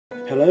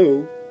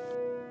Hello!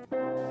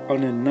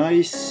 On a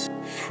nice,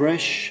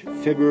 fresh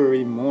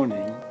February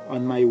morning,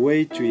 on my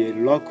way to a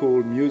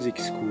local music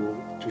school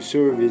to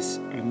service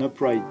an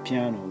upright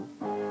piano,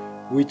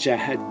 which I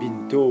had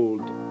been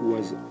told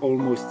was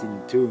almost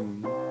in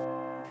tune,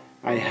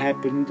 I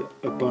happened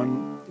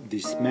upon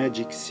this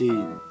magic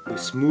scene, the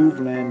smooth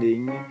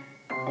landing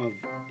of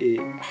a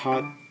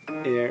hot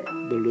air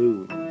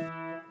balloon.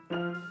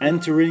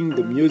 Entering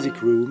the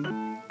music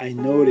room, I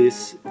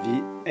noticed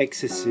the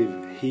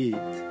excessive heat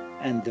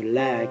and the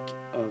lack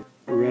of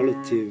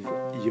relative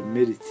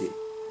humidity.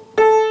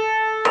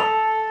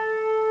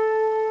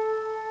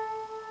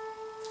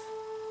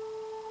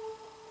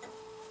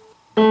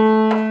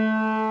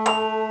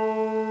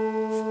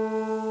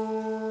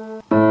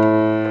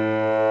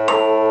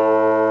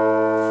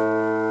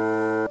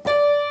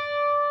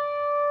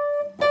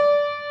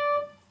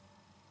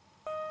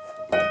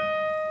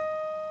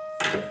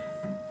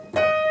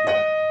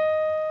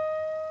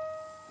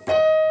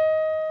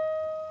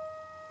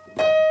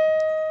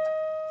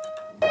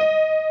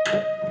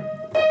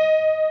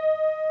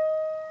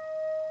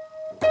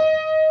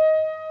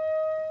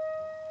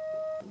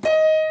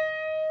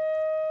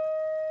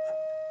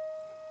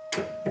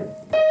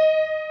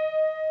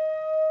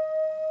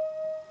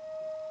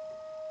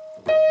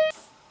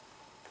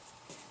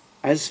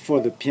 As for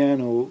the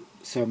piano,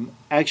 some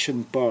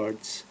action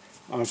parts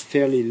are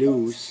fairly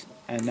loose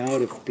and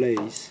out of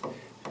place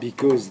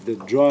because the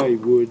dry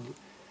wood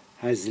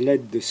has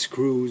let the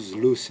screws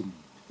loosen.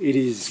 It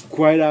is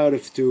quite out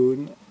of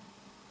tune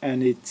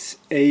and its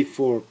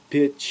A4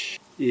 pitch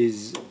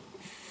is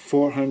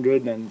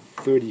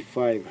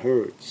 435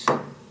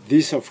 Hz.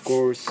 This of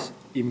course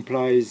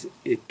implies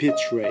a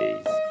pitch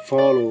raise,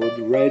 followed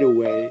right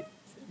away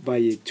by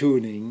a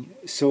tuning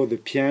so the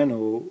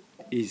piano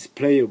is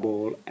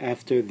playable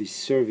after the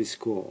service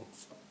call.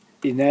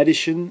 In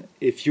addition,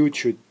 a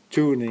future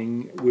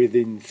tuning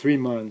within 3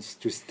 months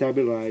to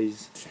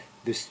stabilize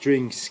the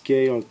string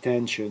scale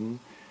tension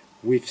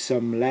with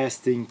some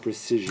lasting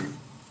precision.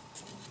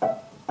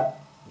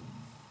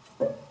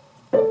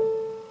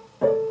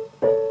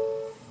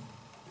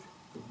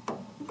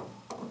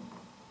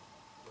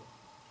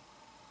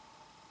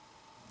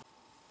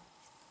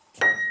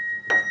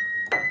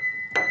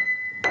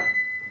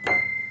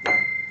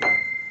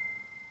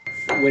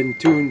 When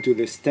tuned to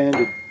the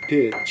standard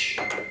pitch,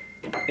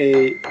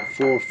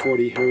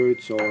 A440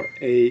 Hz or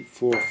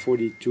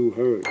A442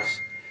 Hz,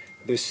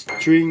 the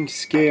string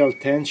scale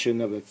tension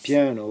of a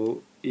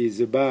piano is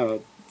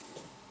about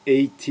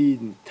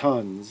 18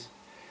 tons.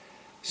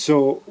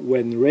 So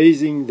when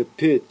raising the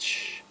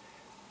pitch,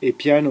 a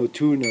piano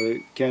tuner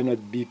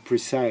cannot be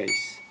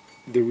precise.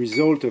 The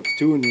result of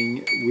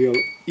tuning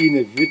will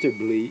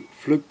inevitably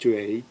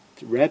fluctuate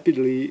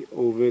rapidly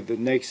over the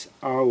next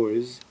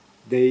hours,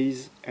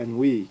 days and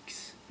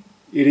weeks.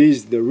 It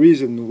is the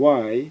reason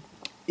why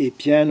a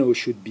piano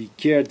should be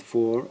cared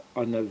for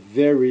on a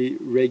very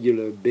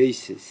regular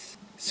basis,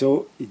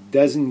 so it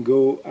doesn't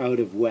go out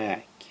of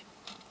whack.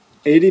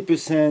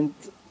 80%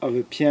 of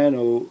a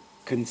piano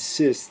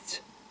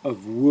consists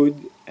of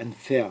wood and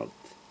felt.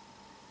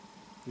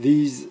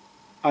 These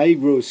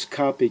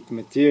hygroscopic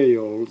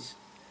materials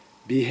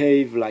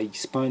behave like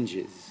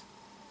sponges.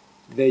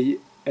 They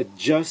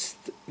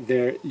adjust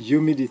their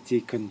humidity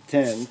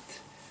content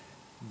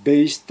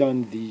based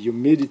on the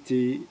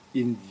humidity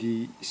in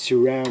the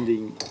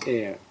surrounding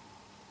air.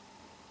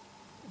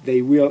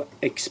 They will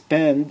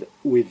expand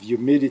with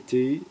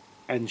humidity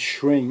and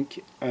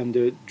shrink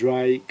under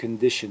dry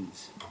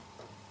conditions.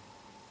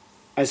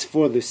 As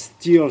for the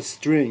steel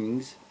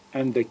strings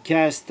and the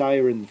cast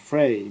iron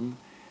frame,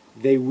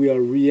 they will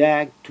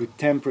react to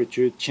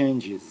temperature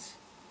changes,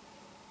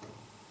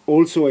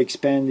 also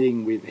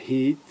expanding with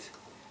heat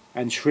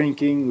and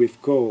shrinking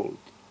with cold.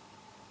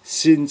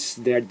 Since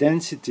their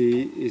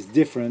density is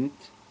different,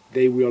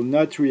 they will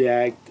not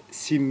react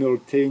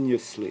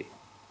simultaneously.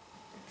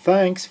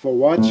 Thanks for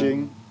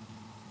watching.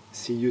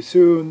 See you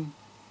soon.